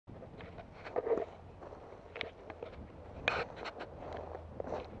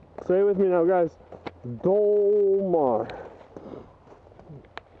Say it with me now, guys. DOLMAR.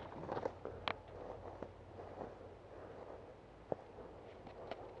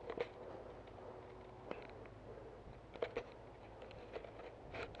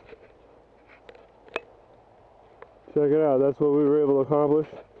 Check it out, that's what we were able to accomplish.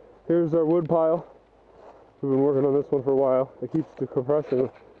 Here's our wood pile. We've been working on this one for a while. It keeps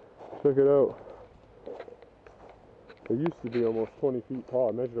decompressing. Check it out. It used to be almost 20 feet tall.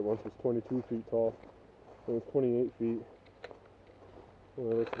 I measured it once, it was 22 feet tall. It was 28 feet.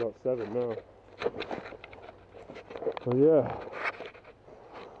 Well, it's about 7 now. Oh yeah.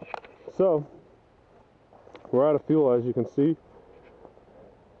 So, we're out of fuel, as you can see.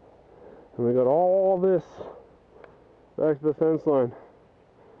 And we got all this back to the fence line.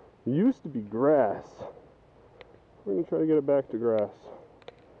 It used to be grass. We're gonna try to get it back to grass.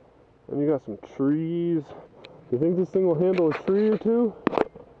 And you got some trees. You think this thing will handle a tree or two?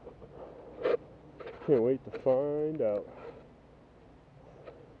 Can't wait to find out.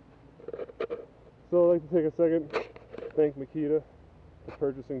 So I'd like to take a second, thank Makita for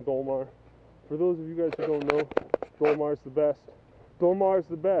purchasing DOLMAR. For those of you guys who don't know, DOLMAR's the best. DOLMAR's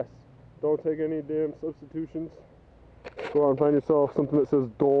the best. Don't take any damn substitutions. Go out and find yourself something that says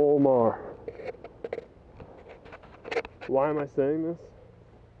DOLMAR. Why am I saying this?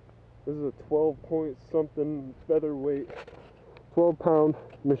 This is a 12 point something featherweight, 12 pound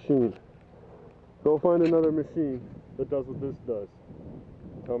machine. Go find another machine that does what this does.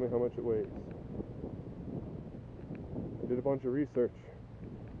 Tell me how much it weighs. I did a bunch of research.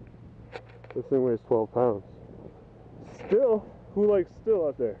 This thing weighs 12 pounds. Stihl, who likes Stihl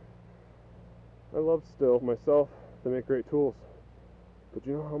out there? I love Stihl myself. They make great tools. But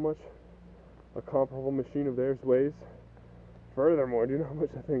do you know how much a comparable machine of theirs weighs? Furthermore, do you know how much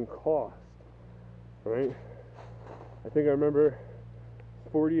that thing costs? Right? I think I remember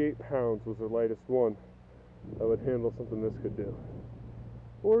 48 pounds was the lightest one that would handle something this could do.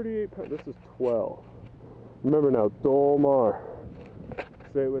 48 pounds. This is 12. Remember now, DOLMAR.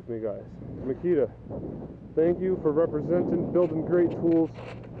 Say it with me, guys. Makita, thank you for representing, building great tools.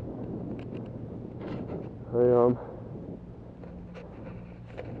 I'm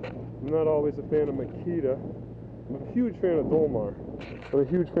not always a fan of Makita. I'm a huge fan of DOLMAR. I'm a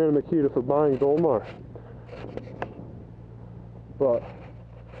huge fan of Makita for buying DOLMAR. But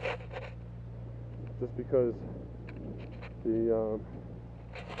just because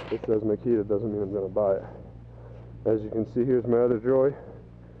it says Makita doesn't mean I'm going to buy it. As you can see, here's my other joy.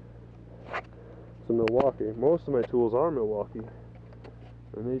 It's a Milwaukee. Most of my tools are Milwaukee,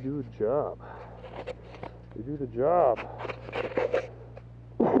 and they do the job. They do the job.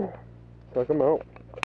 Check them out.